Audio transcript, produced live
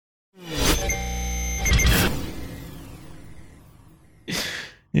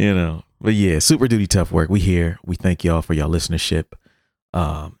But yeah, Super Duty Tough Work. We here. We thank y'all for y'all listenership.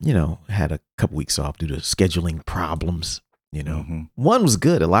 Had a couple weeks off due to scheduling problems. One was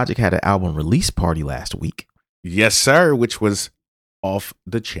good. Illogic had an album release party last week. Yes, sir. Which was off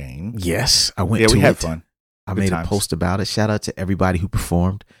the chain. Yes, I went to it. Yeah, we had fun. I made a post about it. Shout out to everybody who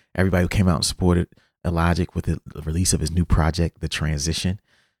performed, everybody who came out and supported Illogic with the release of his new project, The Transition.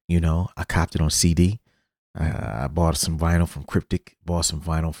 I copped it on CD. I bought some vinyl from Cryptic, bought some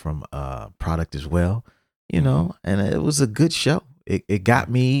vinyl from Product as well, and it was a good show. It got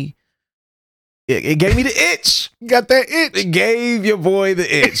me, it gave me the itch. Got that itch. It gave your boy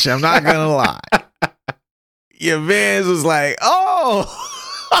the itch. I'm not going to lie. Your Vans was like, oh,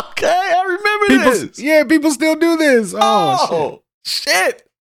 okay, I remember this. Yeah, people still do this. Oh, shit.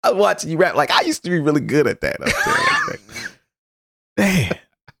 I'm watching you rap. Like, I used to be really good at that. Man,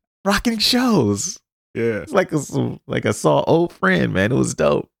 rocking shows. Yeah. It's like I saw an old friend, man. It was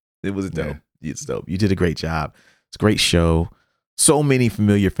dope. Yeah. It's dope. You did a great job. It's a great show. So many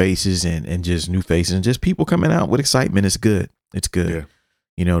familiar faces and just new faces and just people coming out with excitement. It's good. It's good.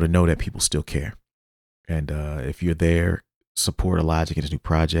 Yeah. To know that people still care. And if you're there, support Illogic and his new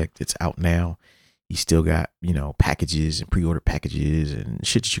project. It's out now. He still got, packages and pre-order packages and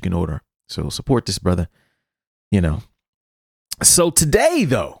shit that you can order. So support this brother, So today,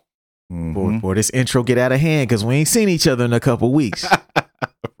 though, before this intro get out of hand, because we ain't seen each other in a couple weeks.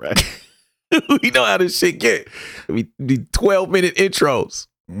 Right. We know how this shit get. We do 12-minute intros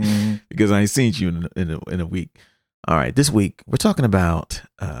because I ain't seen you in a week. All right, this week we're talking about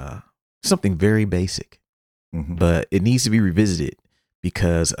something very basic, but it needs to be revisited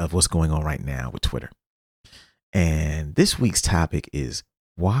because of what's going on right now with Twitter. And this week's topic is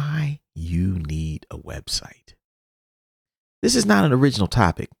why you need a website. This is not an original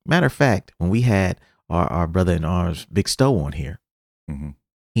topic. Matter of fact, when we had our brother in arms, Big Stowe, on here,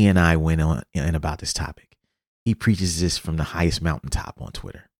 he and I went on in about this topic. He preaches this from the highest mountaintop on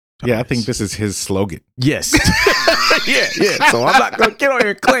Twitter. Yeah, I think this is his slogan. Yes. yeah. So I'm not going to get on here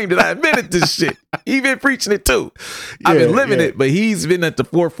and claim that I invented this shit. He's been preaching it too. I've been living it, but he's been at the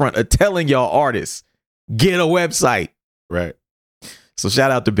forefront of telling y'all artists, get a website. Right. So shout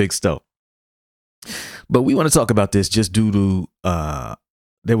out to Big Stowe. But we want to talk about this just due to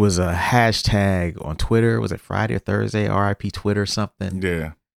there was a hashtag on Twitter. Was it Friday or Thursday? RIP Twitter something.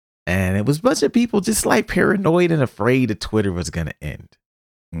 Yeah. And it was a bunch of people just like paranoid and afraid that Twitter was going to end.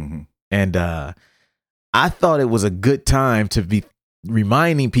 And I thought it was a good time to be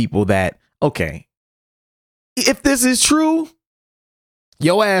reminding people that, okay, if this is true,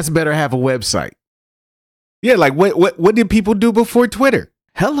 your ass better have a website. Yeah, like what did people do before Twitter?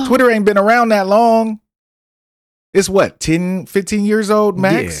 Hello. Twitter ain't been around that long. It's what, 10, 15 years old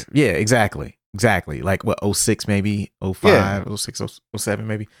max? Yeah, exactly. Like what, 06 maybe, 05, 06, 07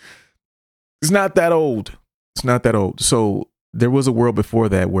 maybe. It's not that old. So there was a world before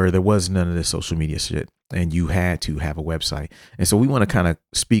that where there was none of this social media shit and you had to have a website. And so we want to kind of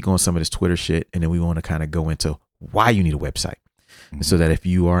speak on some of this Twitter shit, and then we want to kind of go into why you need a website. So that if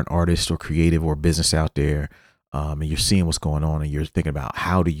you are an artist or creative or business out there, and you're seeing what's going on and you're thinking about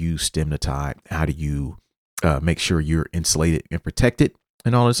how do you stem the tide, how do you make sure you're insulated and protected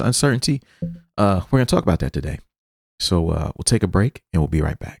and all this uncertainty, we're going to talk about that today. So we'll take a break and we'll be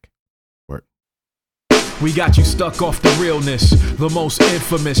right back. We got you stuck off the realness, the most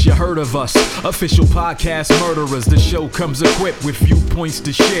infamous, you heard of us. Official podcast murderers, the show comes equipped with viewpoints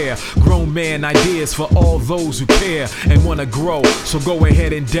to share. Grown man ideas for all those who care and want to grow, so go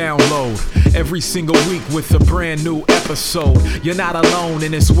ahead and download. Every single week with a brand new episode. You're not alone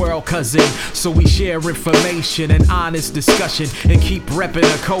in this world, cousin, so we share information and honest discussion and keep repping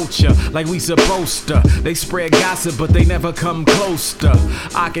the culture like we supposed to. They spread gossip, but they never come close to.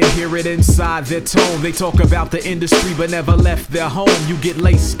 I can hear it inside their tone. They talk about the industry but never left their home. You get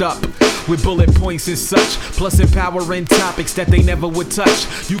laced up with bullet points and such, plus empowering topics that they never would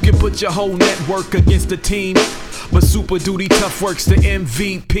touch. You can put your whole network against the team, but Super Duty Tough Work's the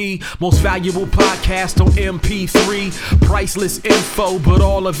MVP. Most valuable podcast on MP3. Priceless info, but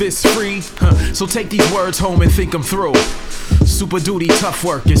all of it's free. So take these words home and think them through. Super Duty Tough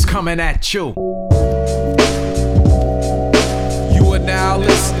Work is coming at you. You are now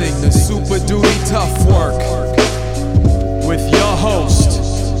listening to Super Duty Tough Work with your host,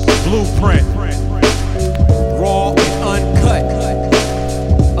 Blueprint. Raw and uncut.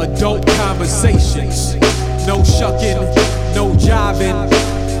 Adult conversations. No shucking, no jiving,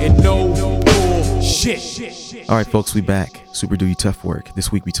 and no bullshit. All right, folks, we back. Super Duty Tough Work.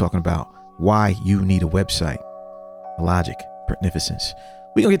 This week we talking about why you need a website. Illogic, Magnificence.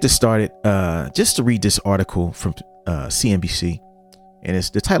 We're going to get this started. Just to read this article from CNBC. And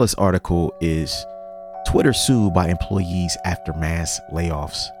the title of this article is Twitter Sued by Employees After Mass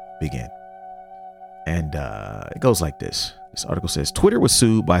Layoffs Begin. And it goes like this. This article says, Twitter was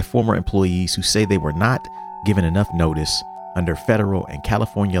sued by former employees who say they were not given enough notice under federal and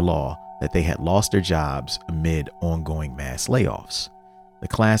California law that they had lost their jobs amid ongoing mass layoffs. The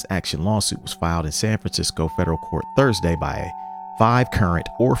class action lawsuit was filed in San Francisco federal court Thursday by 5 current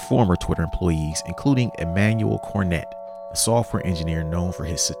or former Twitter employees, including Emmanuel Cornett, a software engineer known for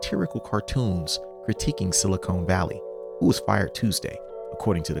his satirical cartoons critiquing Silicon Valley, who was fired Tuesday,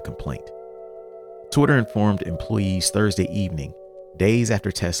 according to the complaint. Twitter informed employees Thursday evening, days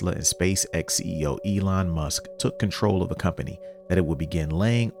after Tesla and SpaceX CEO Elon Musk took control of the company, that it would begin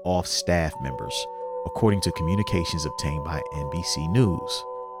laying off staff members, according to communications obtained by NBC News.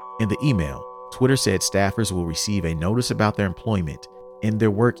 In the email, Twitter said staffers will receive a notice about their employment in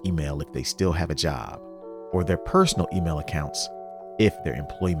their work email if they still have a job, or their personal email accounts if their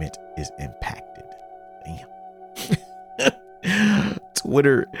employment is impacted. Damn.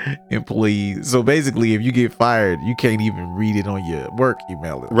 Twitter employees. So basically, if you get fired, you can't even read it on your work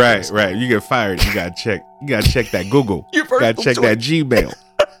email. Right. You get fired, you gotta check that Google. You gotta check that Gmail.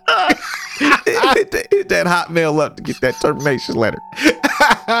 hit that Hotmail up to get that termination letter.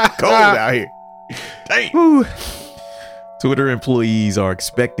 Cold out here. Dang. Twitter employees are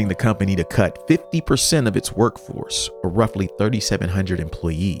expecting the company to cut 50% of its workforce, or roughly 3,700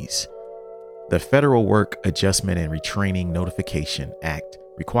 employees. The Federal Work Adjustment and Retraining Notification Act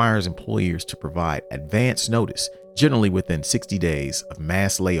requires employers to provide advance notice, generally within 60 days of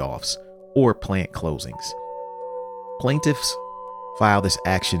mass layoffs or plant closings. Plaintiffs filed this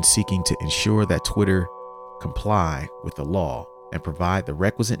action seeking to ensure that Twitter comply with the law and provide the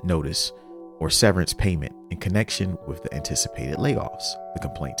requisite notice or severance payment in connection with the anticipated layoffs, the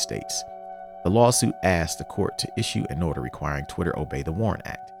complaint states. The lawsuit asked the court to issue an order requiring Twitter obey the WARN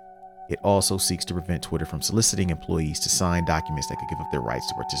Act. It also seeks to prevent Twitter from soliciting employees to sign documents that could give up their rights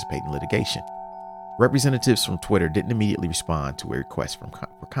to participate in litigation. Representatives from Twitter didn't immediately respond to a request for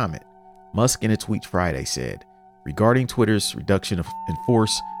comment. Musk, in a tweet Friday, said, regarding Twitter's reduction in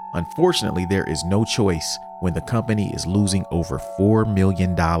force, unfortunately, there is no choice when the company is losing over $4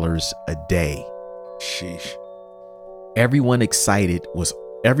 million a day. Sheesh. Everyone exited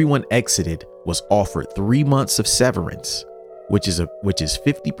was offered 3 months of severance, which is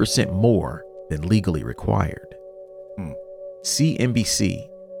 50% more than legally required. CNBC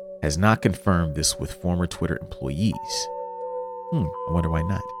has not confirmed this with former Twitter employees. I wonder why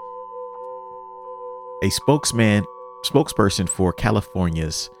not. A spokesperson for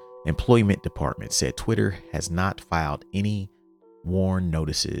California's Employment Department said Twitter has not filed any WARN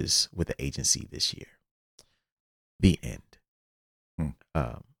notices with the agency this year. The end.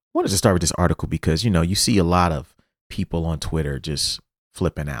 Wanted to start with this article because, you see a lot of people on Twitter just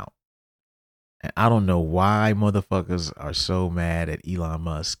flipping out. And I don't know why motherfuckers are so mad at Elon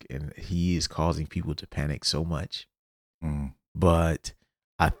Musk and he is causing people to panic so much. But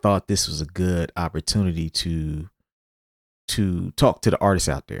I thought this was a good opportunity to talk to the artists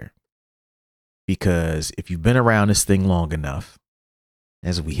out there. Because if you've been around this thing long enough,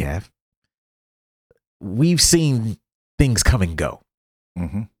 as we have, we've seen things come and go.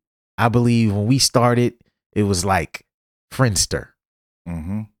 I believe when we started, it was like Friendster.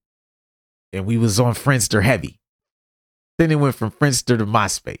 And we was on Friendster heavy. Then it went from Friendster to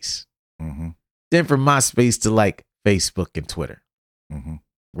MySpace. Then from MySpace to like Facebook and Twitter.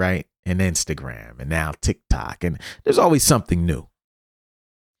 Right? And Instagram and now TikTok. And there's always something new.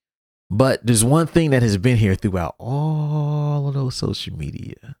 But there's one thing that has been here throughout all of those social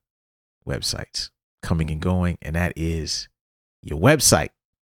media websites coming and going. And that is your website.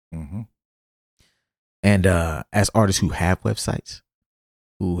 And as artists who have websites,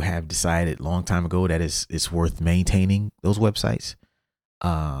 who have decided a long time ago that it's worth maintaining those websites,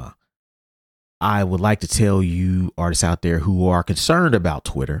 I would like to tell you artists out there who are concerned about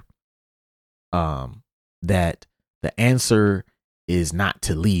Twitter, that the answer is not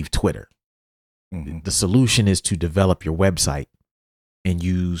to leave Twitter. The solution is to develop your website and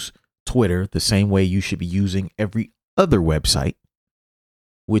use Twitter the same way you should be using every other website,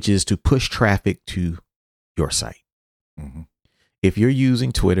 which is to push traffic to your site. If you're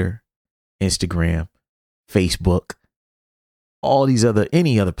using Twitter, Instagram, Facebook, all these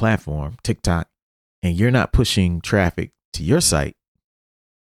any other platform, TikTok, and you're not pushing traffic to your site,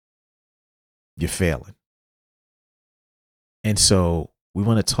 you're failing. And so we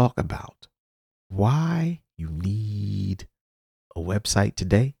want to talk about why you need a website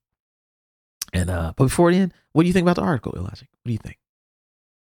today. And but before then, what do you think about the article, Elijah? What do you think?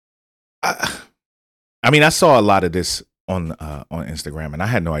 I mean, I saw a lot of this on Instagram, and I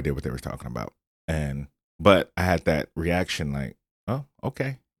had no idea what they were talking about. But I had that reaction like, oh,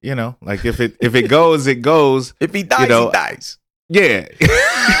 okay. You know, like if it goes, it goes. If he dies, you know, he dies. Yeah.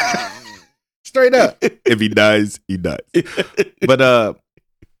 Straight up. If he dies, he dies. But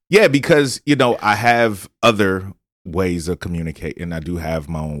yeah, because, you know, I have other ways of communicating. I do have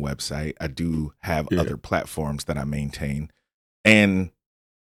my own website. I do have other platforms that I maintain. And,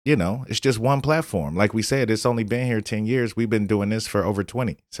 you know, it's just one platform. Like we said, it's only been here 10 years. We've been doing this for over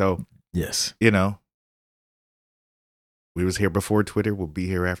 20. So, yes, you know, we was here before Twitter. We'll be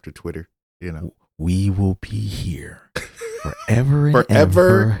here after Twitter. You know, we will be here forever and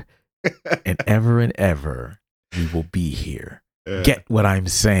forever and ever and ever. We will be here. Get what I'm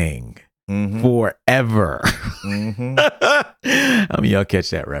saying? Mm-hmm. Forever. Mm-hmm. I mean, y'all catch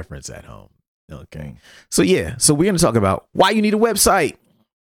that reference at home. Okay. So yeah. So we're going to talk about why you need a website.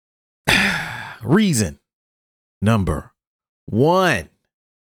 Reason number one.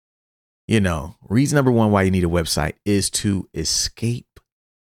 You know, reason number one why you need a website is to escape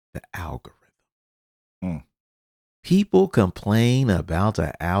the algorithm. Mm. People complain about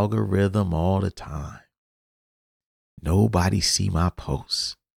the algorithm all the time. Nobody see my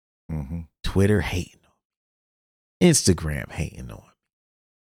posts. Mm-hmm. Twitter hating on me. Instagram hating on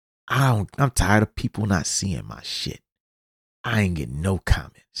me. I'm tired of people not seeing my shit. I ain't getting no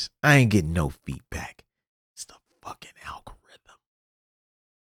comments. I ain't getting no feedback. It's the fucking algorithm.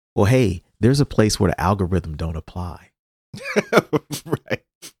 Well, hey, there's a place where the algorithm don't apply.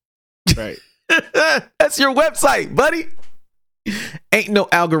 Right. That's your website, buddy. Ain't no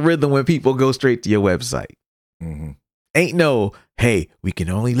algorithm when people go straight to your website. Mm-hmm. Ain't no, hey, we can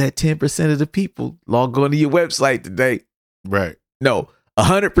only let 10% of the people log on to your website today. Right. No,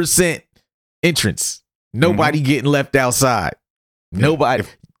 100% entrance. Nobody getting left outside. Nobody.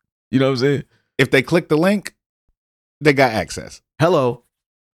 You know what I'm saying? If they click the link, they got access. Hello.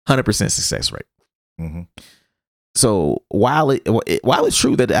 100% success rate. Mm-hmm. So while it's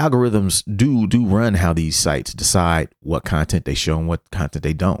true that the algorithms do run how these sites decide what content they show and what content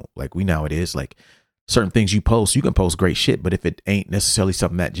they don't. Like we know it is like certain things you post, you can post great shit, but if it ain't necessarily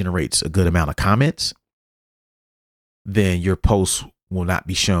something that generates a good amount of comments, then your post will not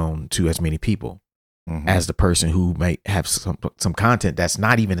be shown to as many people as the person who may have some content that's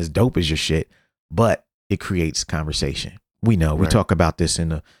not even as dope as your shit, but it creates conversation. We know we talk about this in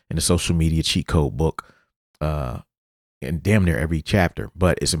the social media cheat code book, in damn near every chapter.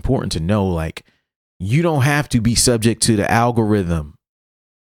 But it's important to know, like, you don't have to be subject to the algorithm.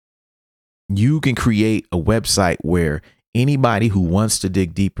 You can create a website where anybody who wants to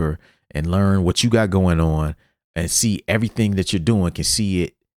dig deeper and learn what you got going on and see everything that you're doing can see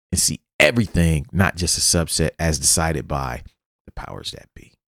it and see everything, not just a subset as decided by the powers that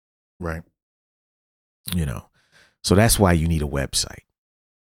be. Right. You know. So that's why you need a website.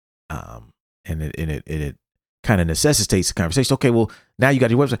 And it kind of necessitates a conversation. Okay, well, now you got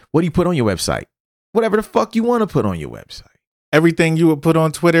your website. What do you put on your website? Whatever the fuck you want to put on your website. Everything you would put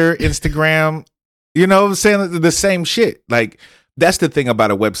on Twitter, Instagram, you know what I'm saying? The same shit. Like, that's the thing about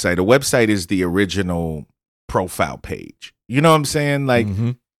a website. A website is the original profile page. You know what I'm saying? Like,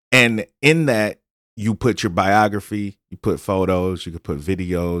 and in that, you put your biography, you put photos, you could put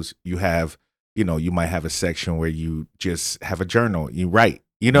videos, you have, you know, you might have a section where you just have a journal, you write,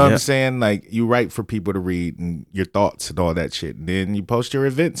 you know what I'm saying? Like, you write for people to read and your thoughts and all that shit. And then you post your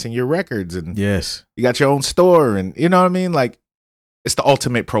events and your records and you got your own store and you know what I mean? Like, it's the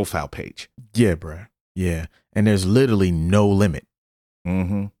ultimate profile page. Yeah, bro. Yeah. And there's literally no limit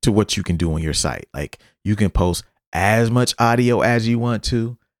to what you can do on your site. Like, you can post as much audio as you want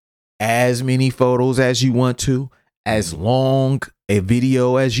to, as many photos as you want to, as long a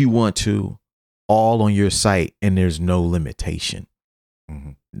video as you want to, all on your site, and there's no limitation.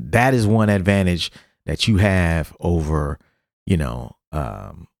 That is one advantage that you have over, you know,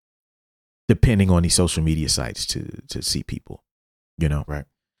 depending on these social media sites to see people, you know. Right.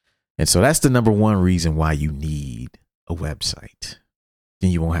 And so that's the number one reason why you need a website.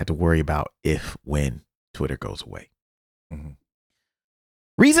 Then you won't have to worry about when Twitter goes away.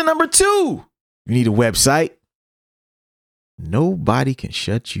 Reason number two, you need a website. Nobody can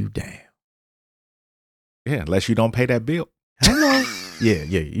shut you down. Yeah, unless you don't pay that bill. I know. Yeah.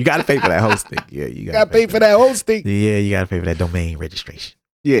 You got to pay for that hosting. Yeah, you got to pay for that hosting. Yeah, you got to pay for that domain registration.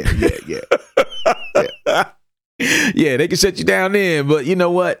 Yeah. Yeah, they can shut you down then. But you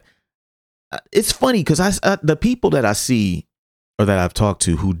know what? It's funny because the people that I see or that I've talked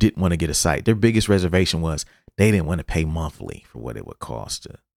to who didn't want to get a site, their biggest reservation was they didn't want to pay monthly for what it would cost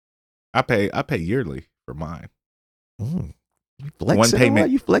to. I pay yearly for mine.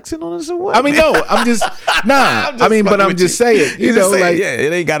 You flexing on us or what? I mean, no, I'm just I'm just saying, you know, like, yeah,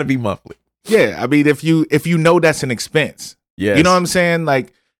 it ain't got to be monthly. Yeah, I mean, if you know that's an expense, yes. You know what I'm saying?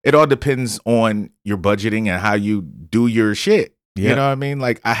 Like, it all depends on your budgeting and how you do your shit. Yep. You know what I mean?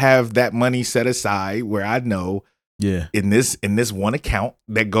 Like, I have that money set aside where I know, in this one account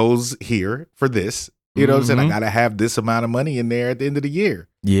that goes here for this. You know what I'm saying? I gotta have this amount of money in there at the end of the year.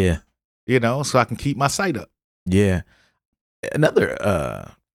 Yeah, you know, so I can keep my site up. Yeah. Another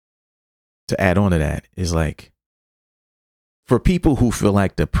to add on to that is like, for people who feel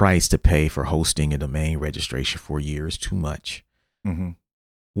like the price to pay for hosting a domain registration for a year is too much. Mm-hmm.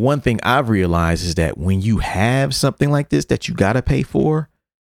 One thing I've realized is that when you have something like this that you got to pay for,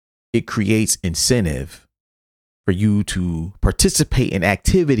 it creates incentive for you to participate in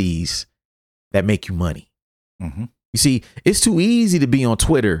activities that make you money. Mm-hmm. You see, it's too easy to be on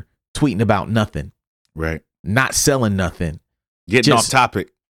Twitter tweeting about nothing, right? Not selling nothing, getting off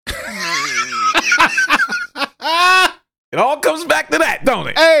topic. It all comes back to that, don't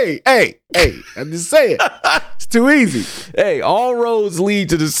it? Hey, I'm just saying. It's too easy. Hey, all roads lead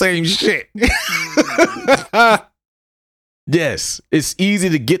to the same shit. Yes, it's easy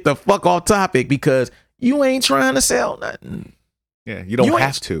to get the fuck off topic because you ain't trying to sell nothing. Yeah, you don't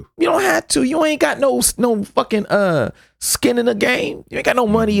have to. You don't have to. You ain't got no fucking skin in the game. You ain't got no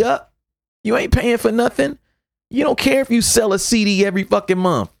money up. You ain't paying for nothing. You don't care if you sell a CD every fucking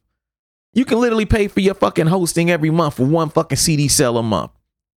month. You can literally pay for your fucking hosting every month for one fucking CD sell a month.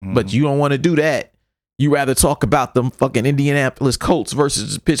 Mm-hmm. But you don't want to do that. You rather talk about them fucking Indianapolis Colts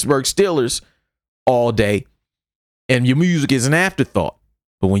versus the Pittsburgh Steelers all day. And your music is an afterthought.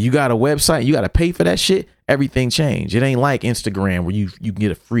 But when you got a website, you got to pay for that shit. Everything changed. It ain't like Instagram where you can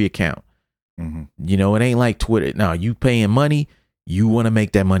get a free account. Mm-hmm. You know, it ain't like Twitter. No, you paying money. You want to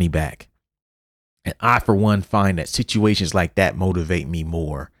make that money back. And I, for one, find that situations like that motivate me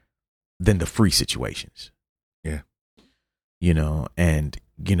more than the free situations. Yeah. You know, and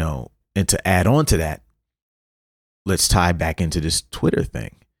to add on to that, let's tie back into this Twitter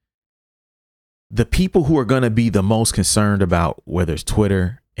thing. The people who are going to be the most concerned about whether it's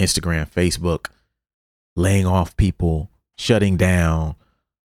Twitter, Instagram, Facebook, laying off people, shutting down,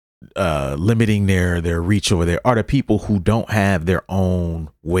 limiting their reach over there are the people who don't have their own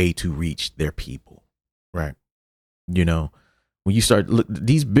way to reach their people. Right. You know, when you start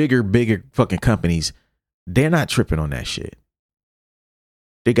these bigger fucking companies, they're not tripping on that shit.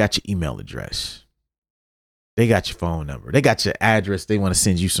 They got your email address. They got your phone number. They got your address. They want to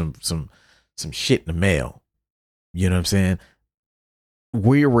send you some shit in the mail. You know what I'm saying?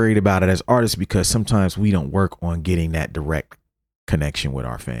 We're worried about it as artists because sometimes we don't work on getting that direct connection with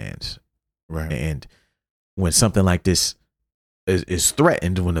our fans. Right. And when something like this is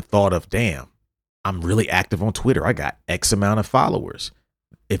threatened, when the thought of, damn, I'm really active on Twitter, I got X amount of followers.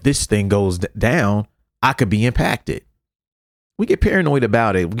 If this thing goes down, I could be impacted. We get paranoid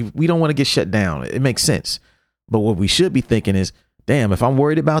about it. We don't want to get shut down. It makes sense. But what we should be thinking is, damn, if I'm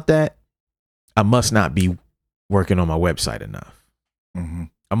worried about that, I must not be working on my website enough. Mm-hmm.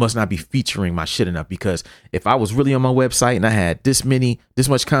 I must not be featuring my shit enough, because if I was really on my website and I had this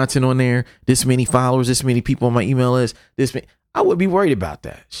much content on there, this many followers, this many people on my email list, I would be worried about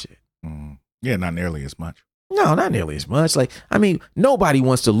that shit. Mm-hmm. Yeah, not nearly as much. No, not nearly as much. Like, I mean, nobody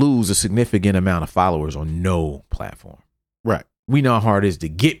wants to lose a significant amount of followers on no platform. Right. We know how hard it is to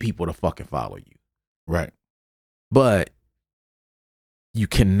get people to fucking follow you. Right. But you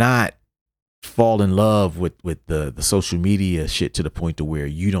cannot fall in love with the social media shit to the point to where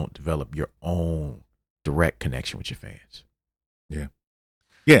you don't develop your own direct connection with your fans. Yeah.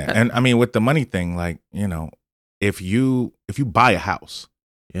 Yeah. And I mean, with the money thing, like, you know, if you buy a house,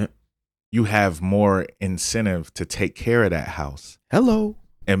 yeah, you have more incentive to take care of that house. Hello.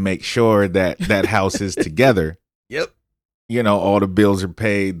 And make sure that that house is together. Yep. You know, all the bills are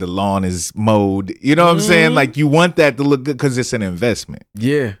paid, the lawn is mowed. You know what I'm saying? Like, you want that to look good because it's an investment.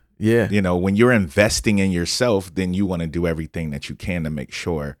 Yeah. Yeah. You know, when you're investing in yourself, then you want to do everything that you can to make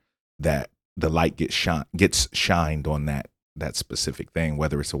sure that the light gets shined on that specific thing,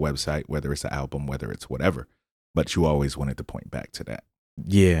 whether it's a website, whether it's an album, whether it's whatever. But you always wanted to point back to that.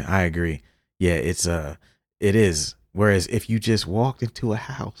 Yeah, I agree. Yeah, it is. Whereas if you just walked into a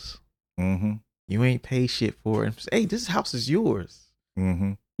house, mm-hmm. you ain't pay shit for it. Hey, this house is yours.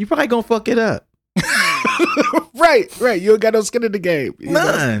 Mm-hmm. You probably gonna fuck it up. Right. You ain't got no skin in the game.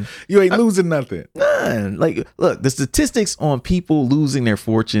 None. You ain't losing nothing. None. Like, look, the statistics on people losing their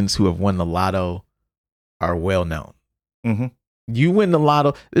fortunes who have won the lotto are well known. Mm-hmm. You win the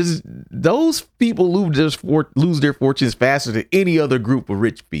lotto, those people lose their fortunes faster than any other group of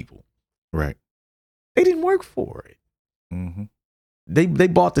rich people. Right. They didn't work for it. Mm-hmm. They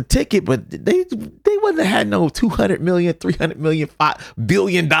bought the ticket, but they wouldn't have had no 200 million, 300 million, $5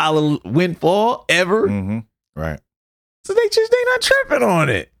 billion windfall ever. Mm-hmm. Right. So they not tripping on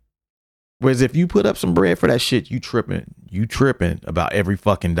it. Whereas if you put up some bread for that shit, you tripping about every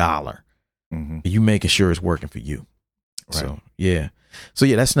fucking dollar. Mm-hmm. You making sure it's working for you. Right. So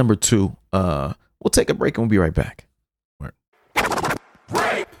yeah, that's number 2. We'll take a break and we'll be right back.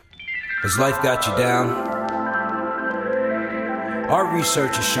 Right. Has life got you down? Our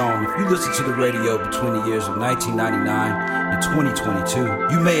research has shown if you listen to the radio between the years of 1999 and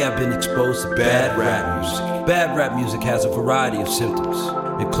 2022, you may have been exposed to bad rap music. Bad rap music has a variety of symptoms,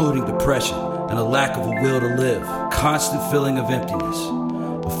 including depression and a lack of a will to live, constant feeling of emptiness,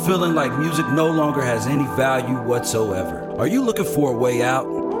 a feeling like music no longer has any value whatsoever. Are you looking for a way out?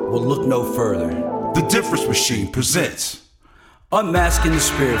 Well, look no further. The Difference Machine presents Unmasking the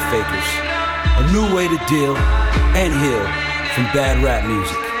Spirit Fakers, a new way to deal and heal from bad rap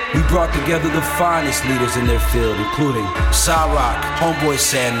music. We brought together the finest leaders in their field, including Cyrock, Homeboy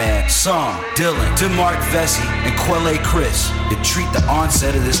Sandman, Song, Dylan, DeMarc Vesey, and Quelle Chris to treat the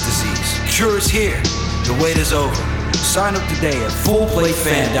onset of this disease. Cure is here. The wait is over. Sign up today at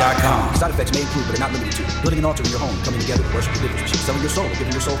fullplayfan.com. Side effects may include, but are not limited to building an altar in your home, coming together to worship the Difference Machine, selling your soul, or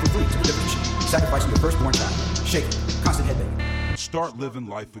giving your soul for free to the Difference Machine, sacrificing your firstborn child, shaking, constant headbanging. Start Living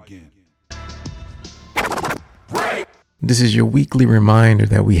Life Again. This is your weekly reminder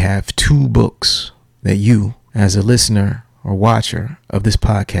that we have 2 books that you, as a listener or watcher of this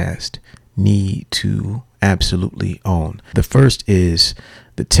podcast, need to absolutely own. The first is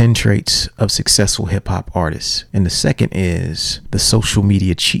The 10 Traits of Successful Hip Hop Artists, and the second is The Social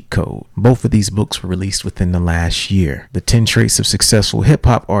Media Cheat Code. Both of these books were released within the last year. The 10 Traits of Successful Hip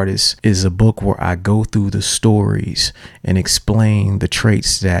Hop Artists is a book where I go through the stories and explain the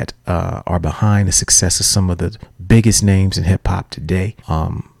traits that are behind the success of some of the biggest names in hip hop today.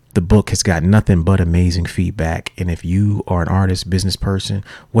 The book has got nothing but amazing feedback. And if you are an artist, business person,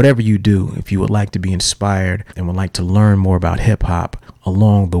 whatever you do, if you would like to be inspired and would like to learn more about hip hop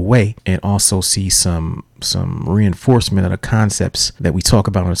along the way and also see some reinforcement of the concepts that we talk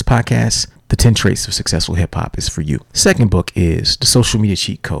about on this podcast, The 10 Traits of Successful Hip Hop is for you. Second book is The Social Media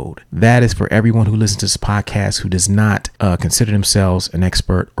Cheat Code. That is for everyone who listens to this podcast who does not consider themselves an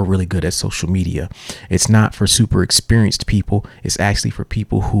expert or really good at social media. It's not for super experienced people. It's actually for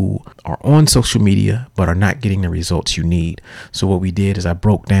people who are on social media but are not getting the results you need. So what we did is I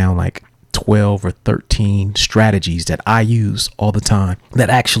broke down like 12 or 13 strategies that I use all the time that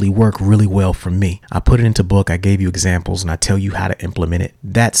actually work really well for me. I put it into book. I gave you examples and I tell you how to implement it.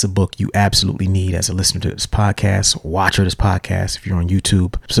 That's a book you absolutely need as a listener to this podcast, watcher of this podcast. If you're on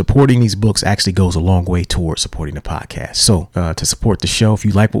YouTube, supporting these books actually goes a long way towards supporting the podcast. So to support the show, if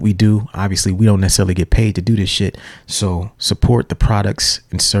you like what we do, obviously we don't necessarily get paid to do this shit. So support the products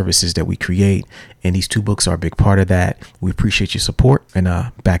and services that we create. And these 2 books are a big part of that. We appreciate your support, and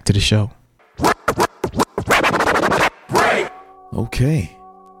back to the show. Okay,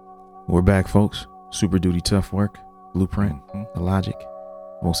 we're back, folks. Super Duty Tough Work, Blueprint, The Logic,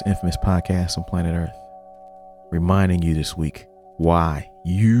 most infamous podcast on planet Earth. Reminding you this week why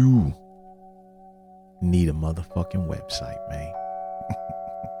you need a motherfucking website, man.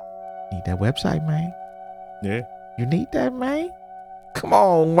 Need that website, man. Yeah. You need that, man. Come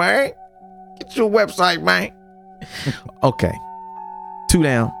on, man. Get your website, man. Okay, 2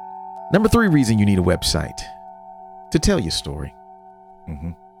 down. Number 3 reason you need a website: to tell your story.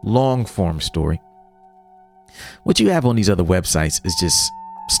 Mm-hmm. Long form story. What you have on these other websites is just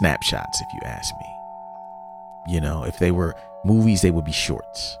snapshots, if you ask me. You know, if they were movies, they would be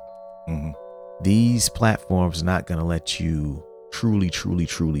shorts. Mm-hmm. These platforms are not going to let you truly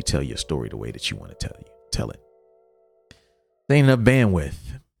tell your story the way that you want to tell it. There ain't enough bandwidth.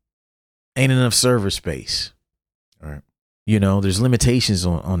 Ain't enough server space. All right. You know, there's limitations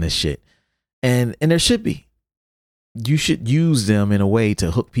on this shit. And there should be. You should use them in a way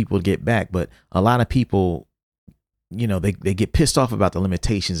to hook people to get back. But a lot of people, you know, they get pissed off about the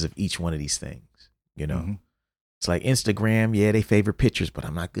limitations of each one of these things. You know, Mm-hmm. It's like Instagram. Yeah, they favor pictures, but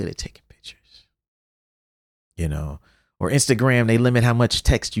I'm not good at taking pictures. You know, or Instagram, they limit how much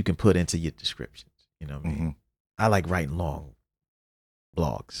text you can put into your descriptions. You know what I mean? Mm-hmm. I like writing long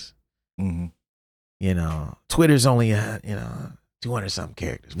blogs. Mm-hmm. You know, Twitter's only, 200 something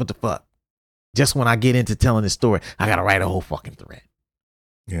characters. What the fuck? Just when I get into telling this story, I got to write a whole fucking thread.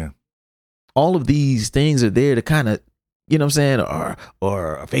 Yeah. All of these things are there to kind of, you know what I'm saying?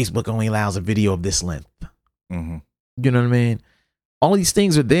 Or Facebook only allows a video of this length. Mm-hmm. You know what I mean? All these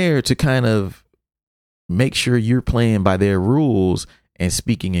things are there to kind of make sure you're playing by their rules and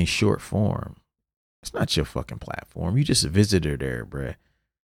speaking in short form. It's not your fucking platform. You just a visitor there, bruh.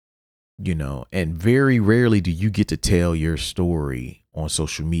 You know, and very rarely do you get to tell your story on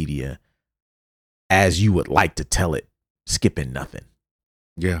social media as you would like to tell it, skipping nothing.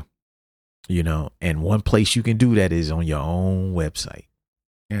 Yeah. You know, and one place you can do that is on your own website.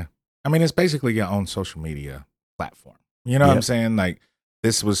 Yeah. I mean, it's basically your own social media platform. You know what I'm saying? Like,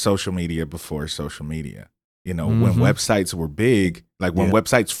 this was social media before social media. You know, when websites were big, like when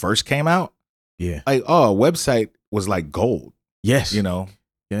websites first came out, like, oh, a website was like gold. Yes. You know,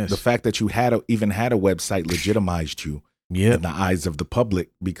 the fact that you even had a website legitimized you in the eyes of the public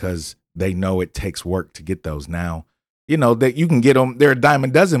because they know it takes work to get those. Now, you know, that you can get them, they're a dime a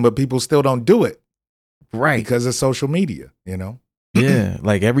dozen, but people still don't do it. Right. Because of social media, you know? Yeah.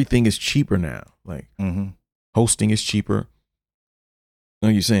 Like everything is cheaper now. Like hosting is cheaper. You know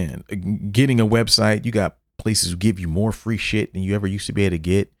what you're saying? Getting a website, you got places who give you more free shit than you ever used to be able to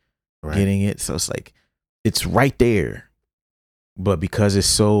get. Getting it. So it's like, it's right there. But because it's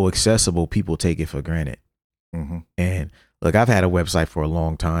so accessible, people take it for granted. And look, I've had a website for a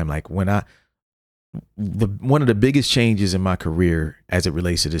long time. Like when one of the biggest changes in my career as it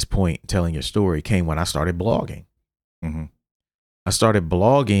relates to this point, telling your story, came when I started blogging. I started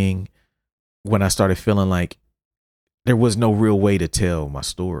blogging when I started feeling like there was no real way to tell my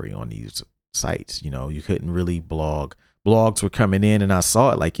story on these sites. You know, you couldn't really blog. Blogs were coming in and I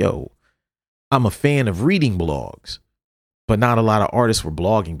saw it like, yo, I'm a fan of reading blogs, but not a lot of artists were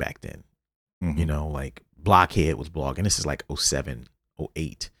blogging back then. You know, like Blockhead was blogging. This is like 07,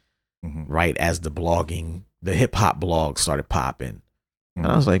 08, right as the hip hop blogs started popping. And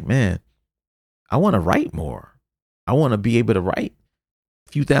I was like, man, I want to write more. I want to be able to write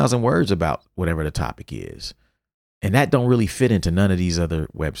a few thousand words about whatever the topic is. And that don't really fit into none of these other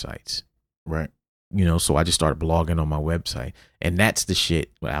websites. Right. You know, so I just started blogging on my website. And that's the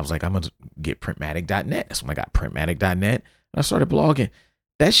shit. I was like, I'm going to get Printmatic.net. That's when I got Printmatic.net. And I started blogging.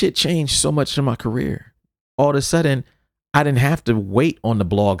 That shit changed so much in my career. All of a sudden, I didn't have to wait on the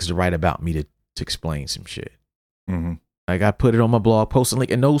blogs to write about me to explain some shit. Like I put it on my blog, post a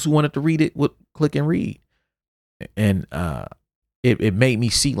link, and those who wanted to read it would click and read. And it made me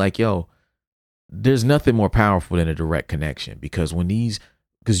see like, yo, there's nothing more powerful than a direct connection because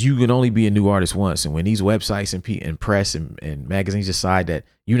you can only be a new artist once. And when these websites and press and magazines decide that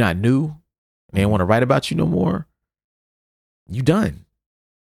you're not new and they don't want to write about you no more, you done.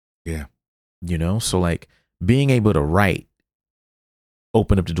 Yeah. You know, so like being able to write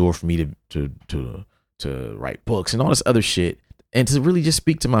opened up the door for me to write books and all this other shit and to really just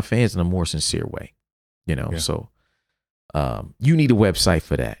speak to my fans in a more sincere way, you know? So you need a website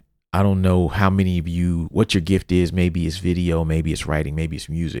for that. I don't know how many of you, what your gift is. Maybe it's video, maybe it's writing, maybe it's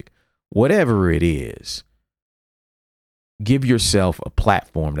music, whatever it is, give yourself a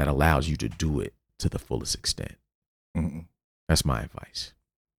platform that allows you to do it to the fullest extent. That's my advice.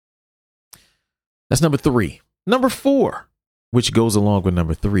 That's number 3. Number 4, which goes along with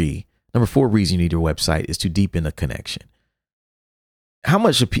number 3. Number 4 reason you need your website is to deepen the connection. How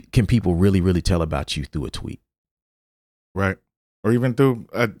much can people really, really tell about you through a tweet? Right. Or even through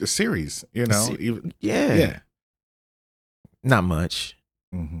a series, you know? Yeah. Not much.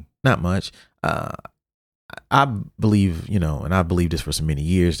 Not much. I believe, you know, and I believe this for so many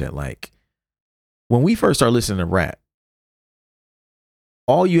years that like when we first started listening to rap,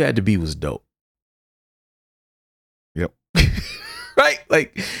 all you had to be was dope. Yep. Right?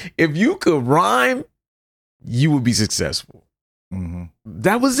 Like if you could rhyme, you would be successful.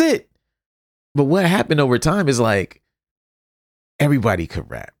 That was it. But what happened over time is like everybody could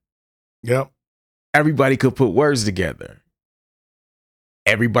rap. Yep. Everybody could put words together.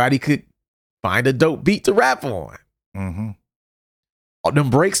 Everybody could find a dope beat to rap on. All them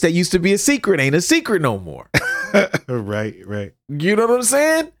breaks that used to be a secret ain't a secret no more. Right. You know what I'm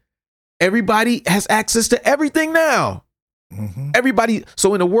saying? Everybody has access to everything now. Everybody.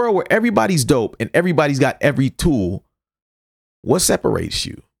 So in a world where everybody's dope and everybody's got every tool, what separates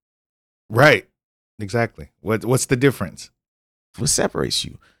you? Right. Exactly. What's the difference? What separates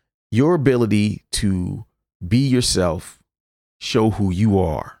you? Your ability to be yourself, show who you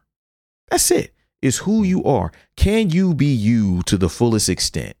are. That's it. It's who you are. Can you be you to the fullest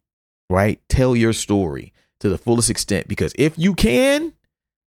extent? Right? Tell your story to the fullest extent, because if you can,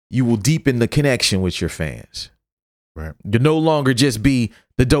 you will deepen the connection with your fans. Right. You'll no longer just be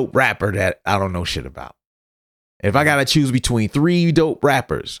the dope rapper that I don't know shit about. If I got to choose between 3 dope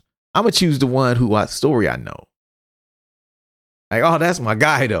rappers, I'm going to choose the one story I know. Like, oh, that's my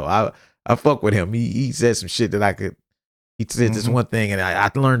guy though. I fuck with him. He said some shit that he said this one thing and I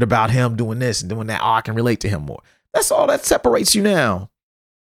learned about him doing this and doing that. Oh, I can relate to him more. That's all that separates you now.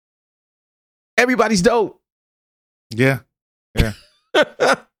 everybody's dope. Yeah.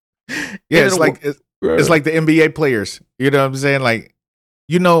 It's like it's like the NBA players. You know what I'm saying? Like,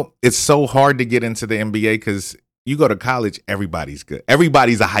 it's so hard to get into the NBA because you go to college, everybody's good.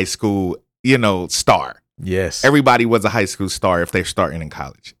 Everybody's a high school, star. Yes. Everybody was a high school star if they're starting in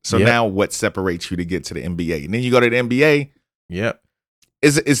college. So now what separates you to get to the NBA? And then you go to the NBA. Yep.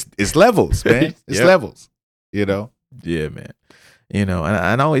 It's levels, man. It's levels, Yeah, man. And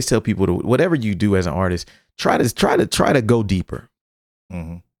I always tell people to, whatever you do as an artist, try to go deeper.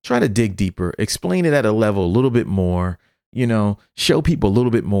 Mm-hmm. Try to dig deeper. Explain it at a level a little bit more. Show people a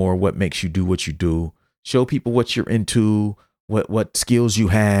little bit more what makes you do what you do. Show people what you're into, what skills you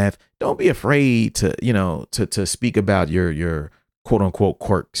have. Don't be afraid to to speak about your quote unquote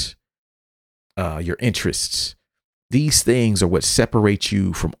quirks, your interests. These things are what separates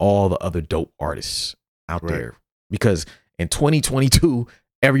you from all the other dope artists out there. Because in 2022,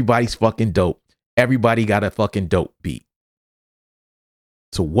 everybody's fucking dope. Everybody got a fucking dope beat.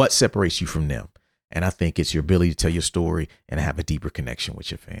 So what separates you from them? And I think it's your ability to tell your story and have a deeper connection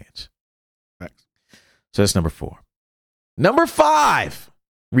with your fans. Thanks. So that's number 4. Number 5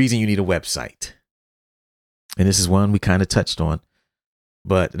 reason you need a website. And this is one we kind of touched on.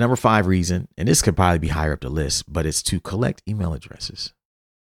 But the number 5 reason, and this could probably be higher up the list, but it's to collect email addresses.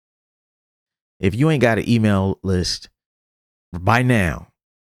 If you ain't got an email list by now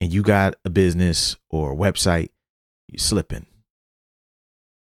and you got a business or a website, you're slipping.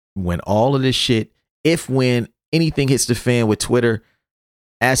 When all of this shit, when anything hits the fan with Twitter,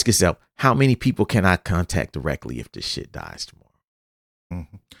 ask yourself, how many people can I contact directly if this shit dies tomorrow?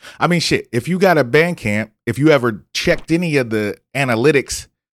 Mm-hmm. I mean, shit, if you got a Bandcamp, if you ever checked any of the analytics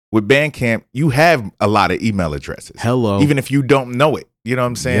with Bandcamp, you have a lot of email addresses. Hello. Even if you don't know it. You know what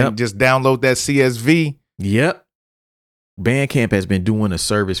I'm saying? Yep. Just download that CSV. Yep. Bandcamp has been doing a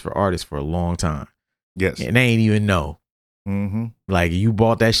service for artists for a long time. Yes. And they ain't even know. Mm-hmm. Like, you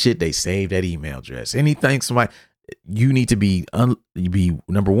bought that shit, they saved that email address. Anything somebody, you need to be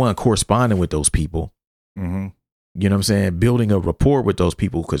number one, corresponding with those people. Mm-hmm. You know what I'm saying? Building a rapport with those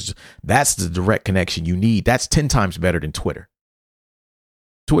people, because that's the direct connection you need. That's 10 times better than Twitter.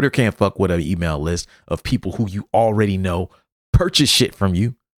 Twitter can't fuck with an email list of people who you already know purchase shit from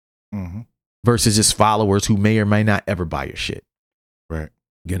you, mm-hmm. versus just followers who may or may not ever buy your shit. Right.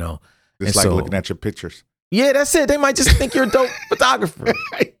 It's like looking at your pictures. Yeah, that's it. They might just think you're a dope photographer.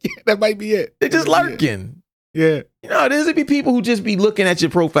 Yeah, that might be it. They're just lurking. Yeah. There's be people who just be looking at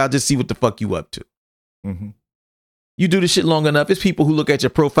your profile, just see what the fuck you up to. Mm-hmm. You do this shit long enough, it's people who look at your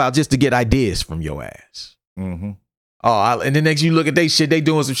profile just to get ideas from your ass. Mm-hmm. And then next you look at they shit, they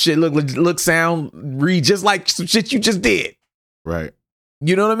doing some shit, look, sound, read just like some shit you just did. Right.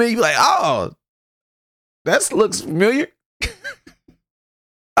 You know what I mean? You're like, oh, that looks familiar.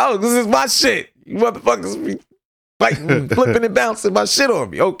 Oh, this is my shit. You motherfuckers be fighting, flipping and bouncing my shit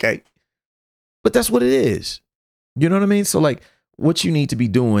on me. Okay. But that's what it is. You know what I mean? So like, what you need to be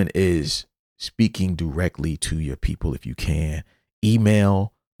doing is speaking directly to your people if you can.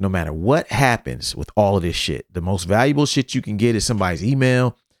 Email, no matter what happens with all of this shit. The most valuable shit you can get is somebody's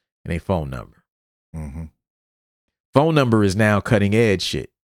email and a phone number. Mm-hmm. Phone number is now cutting edge shit.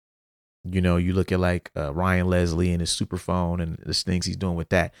 You look at like Ryan Leslie and his super phone and the things he's doing with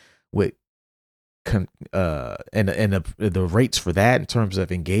that. And the rates for that in terms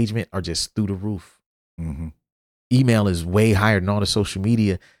of engagement are just through the roof. Mm-hmm. Email is way higher than all the social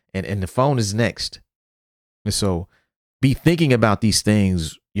media, and the phone is next. And so be thinking about these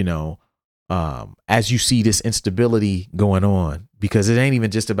things, as you see this instability going on, because it ain't even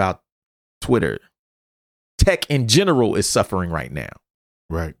just about Twitter. Tech in general is suffering right now.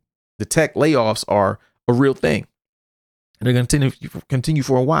 Right. The tech layoffs are a real thing. And they're going to continue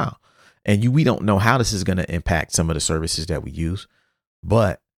for a while. And we don't know how this is going to impact some of the services that we use,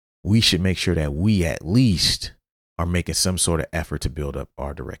 but we should make sure that we at least are making some sort of effort to build up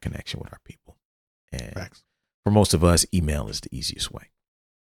our direct connection with our people. And Facts. For most of us, email is the easiest way.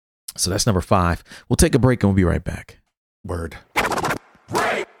 So that's number 5. We'll take a break and we'll be right back. Word.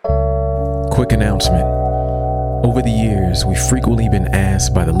 Quick announcement. Over the years, we've frequently been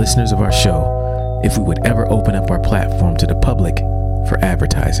asked by the listeners of our show if we would ever open up our platform to the public for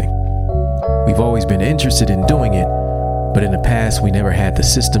advertising. We've always been interested in doing it, but in the past, we never had the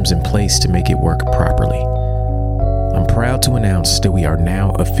systems in place to make it work properly. I'm proud to announce that we are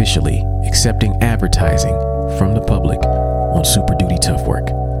now officially accepting advertising from the public on Super Duty Tough Work,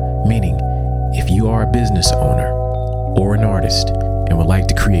 meaning if you are a business owner or an artist and would like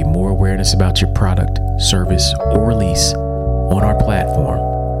to create more awareness about your product, service, or release on our platform,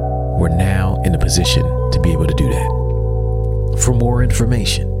 we're now in a position to be able to do that. For more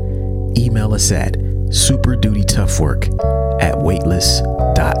information, email us at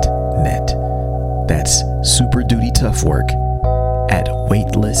superdutytoughwork@weightless.net. That's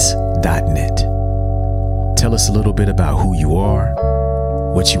superdutytoughwork@weightless.net. Tell us a little bit about who you are,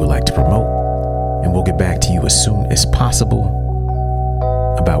 what you would like to promote, and we'll get back to you as soon as possible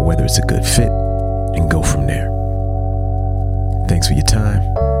about whether it's a good fit and go from there. Thanks for your time.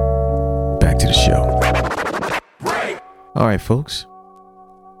 Back to the show. All right, folks.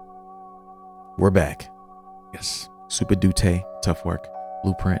 We're back. Yes. Super Dute, Tough Work,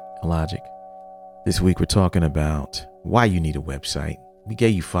 Blueprint, and Logic. This week we're talking about why you need a website. We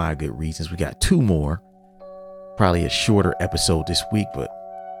gave you 5 good reasons. We got 2 more. Probably a shorter episode this week, but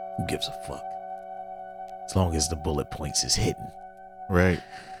who gives a fuck? As long as the bullet points is hidden. Right.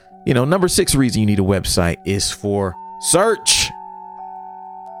 You know, number 6 reason you need a website is for search.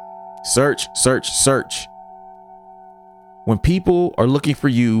 Search, search, search. When people are looking for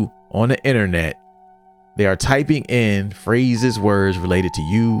you on the internet, they are typing in phrases, words related to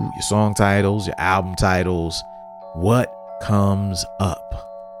you, your song titles, your album titles. What comes up?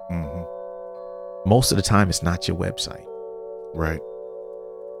 Mm-hmm. Most of the time, it's not your website. Right.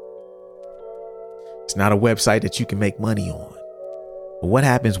 It's not a website that you can make money on. But what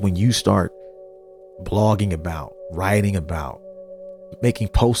happens when you start blogging about, writing about, making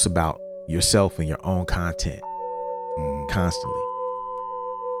posts about yourself and your own content constantly?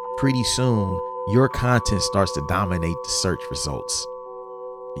 Pretty soon, your content starts to dominate the search results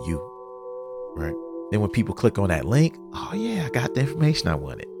for you. Right. Then when people click on that link, oh yeah, I got the information I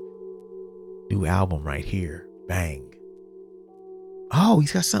wanted. New album right here. Bang. Oh,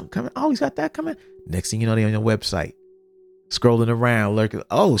 he's got something coming. Oh, he's got that coming. Next thing you know, they're on your website. Scrolling around, lurking.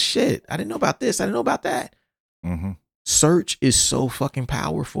 Oh shit, I didn't know about this. I didn't know about that. Mm-hmm. Search is so fucking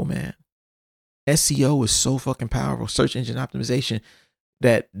powerful, man. SEO is so fucking powerful. Search engine optimization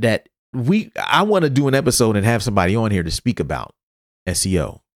that I want to do an episode and have somebody on here to speak about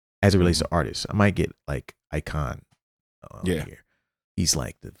SEO as it relates to artists. I might get like Icon here. He's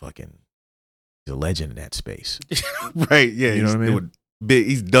like the legend in that space. Right. Yeah. You know what I mean?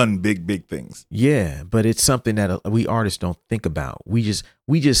 He's done big things. Yeah, but it's something that we artists don't think about. We just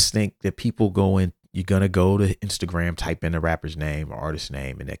think that people go in. You're gonna go to Instagram, type in a rapper's name or artist's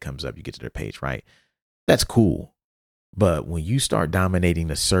name, and that comes up. You get to their page, right? That's cool. But when you start dominating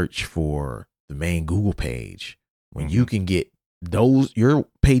the search for the main Google page, when you can get your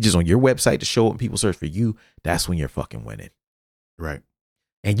pages on your website to show up when people search for you, that's when you're fucking winning. Right.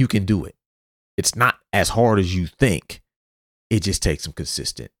 And you can do it. It's not as hard as you think. It just takes some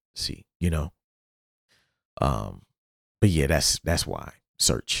consistency, you know? But yeah, that's why.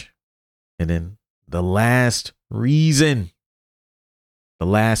 Search. And then the last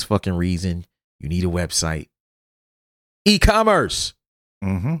fucking reason you need a website. E-commerce.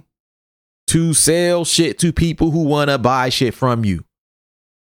 Mm-hmm. To sell shit to people who want to buy shit from you.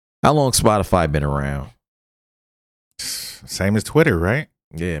 How long Spotify been around? Same as Twitter, right?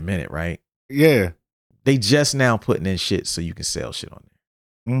 Yeah, a minute, right? Yeah. They just now putting in shit so you can sell shit on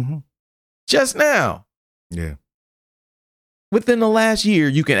there. Mm-hmm. Just now. Yeah. Within the last year,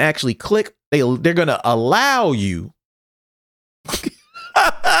 you can actually click. They're going to allow you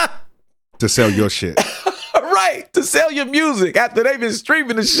to sell your shit. Right. To sell your music after they've been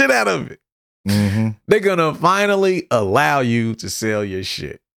streaming the shit out of it. Mm-hmm. They're going to finally allow you to sell your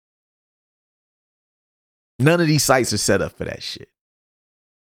shit. None of these sites are set up for that shit.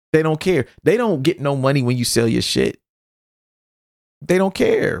 They don't care. They don't get no money when you sell your shit. They don't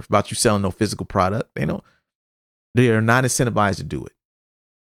care about you selling no physical product. They are not incentivized to do it.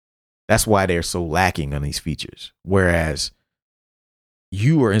 That's why they're so lacking on these features. Whereas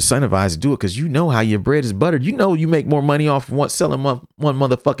you are incentivized to do it because you know how your bread is buttered. You know you make more money off selling one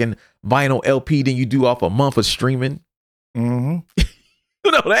motherfucking vinyl LP than you do off a month of streaming. Mm-hmm.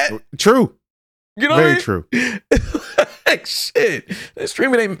 You know that? True. You know Very what I mean? true. Like shit. They're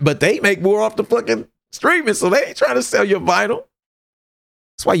streaming, but they make more off the fucking streaming, so they ain't trying to sell your vinyl.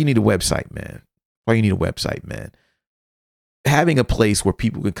 That's why you need a website, man. Having a place where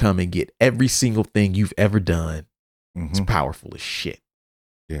people can come and get every single thing you've ever done is powerful as shit.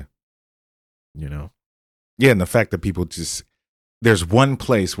 Yeah. You know? Yeah, and the fact that people there's one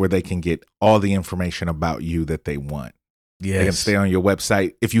place where they can get all the information about you that they want. Yes. They can stay on your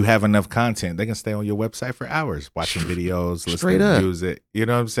website. If you have enough content, they can stay on your website for hours, watching videos, listening to music. You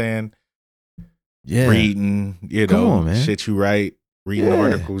know what I'm saying? Yeah. Reading, Come on, man. shit you write, reading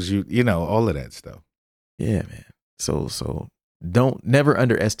articles, you know, all of that stuff. Yeah, man. So never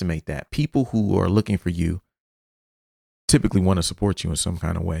underestimate that. People who are looking for you typically want to support you in some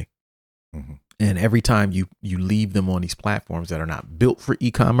kind of way. Mm-hmm. And every time you leave them on these platforms that are not built for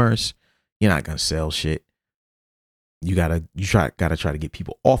e-commerce, You're not gonna sell shit. You gotta try to get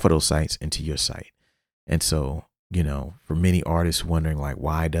people off of those sites into your site. And so, you know, for many artists wondering like,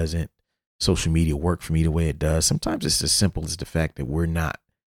 why doesn't social media work for me the way it does? Sometimes it's as simple as the fact that we're not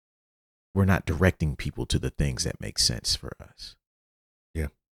directing people to the things that make sense for us. Yeah.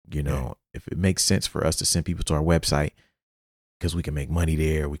 You know, if it makes sense for us to send people to our website because we can make money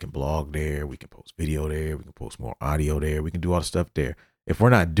there, we can blog there, we can post video there, we can post more audio there, we can do all the stuff there. If we're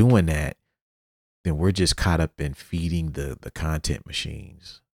not doing that, then we're just caught up in feeding the content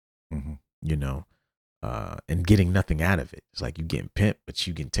machines, you know, and getting nothing out of it. It's like you getting pimped, but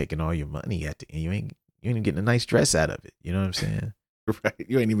you getting taking all your money at the end. You ain't even getting a nice dress out of it. You know what I'm saying? Right.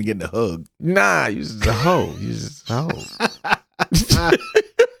 You ain't even getting a hug. Nah, you just a hoe. You just a hoe.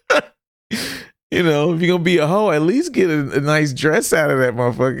 You know, if you're gonna be a hoe, at least get a nice dress out of that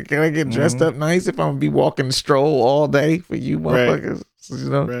motherfucker. Can I get dressed up nice if I'm gonna be walking the stroll all day for you motherfuckers? Right. You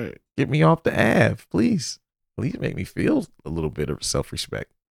know, get me off the Ave, please. At least make me feel a little bit of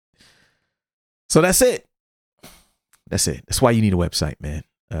self-respect. So that's it. That's it. That's why you need a website, man.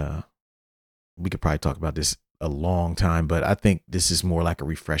 We could probably talk about this a long time, but I think this is more like a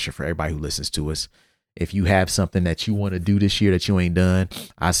refresher for everybody who listens to us. If you have something that you want to do this year that you ain't done,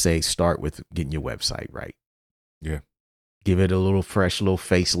 I say start with getting your website right. Yeah. Give it a little fresh, little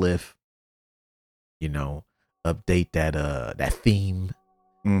facelift. You know, update that theme.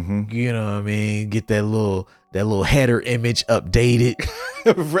 You know what I mean? Get that little header image updated.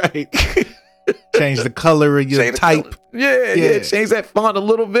 Right. Change the color of your type. Yeah. Change that font a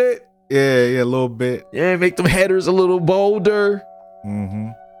little bit. Yeah, a little bit. Yeah, make them headers a little bolder.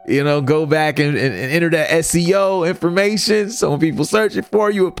 You know, go back and enter that SEO information. So when people searching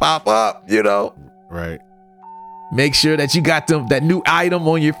for you, it pop up, you know. Right. Make sure that you got that new item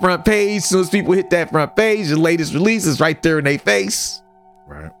on your front page. As soon as people hit that front page, the latest release is right there in their face.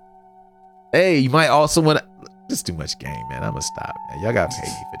 Right. Hey, you might also want to. Just too much game, man. I'm gonna stop, man. Y'all gotta pay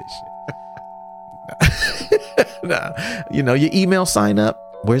me for this shit. Nah. You know, your email sign up.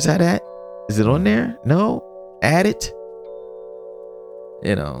 Where's that at? Is it on there? No. Add it.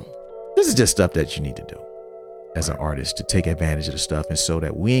 You know, this is just stuff that you need to do as an artist to take advantage of the stuff, and so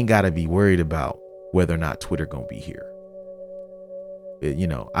that we ain't gotta be worried about whether or not Twitter gonna be here. You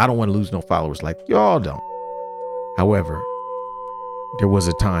know, I don't want to lose no followers like y'all don't. However, there was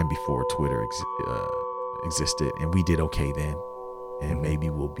a time before Twitter existed, and we did okay then, and maybe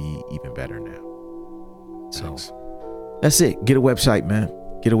we'll be even better now. So that's it. Get a website, man.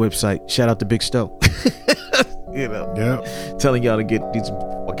 Get a website. Shout out to Big Stowe. You know, telling y'all to get these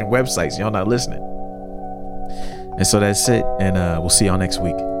fucking websites. Y'all not listening. And so that's it. And we'll see y'all next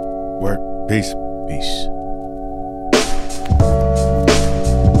week. Word. Peace. Peace.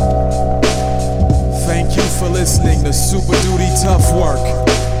 Thank you for listening to Super Duty Tough Work.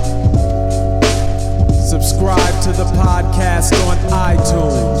 Subscribe to the podcast on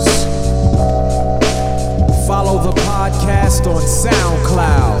iTunes. Follow the podcast on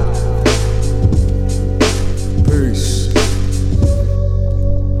SoundCloud. Peace.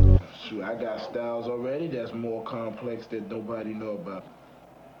 Shoot, I got styles already that's more complex that nobody know about.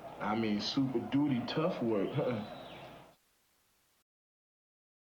 I mean, Super Duty Tough Work.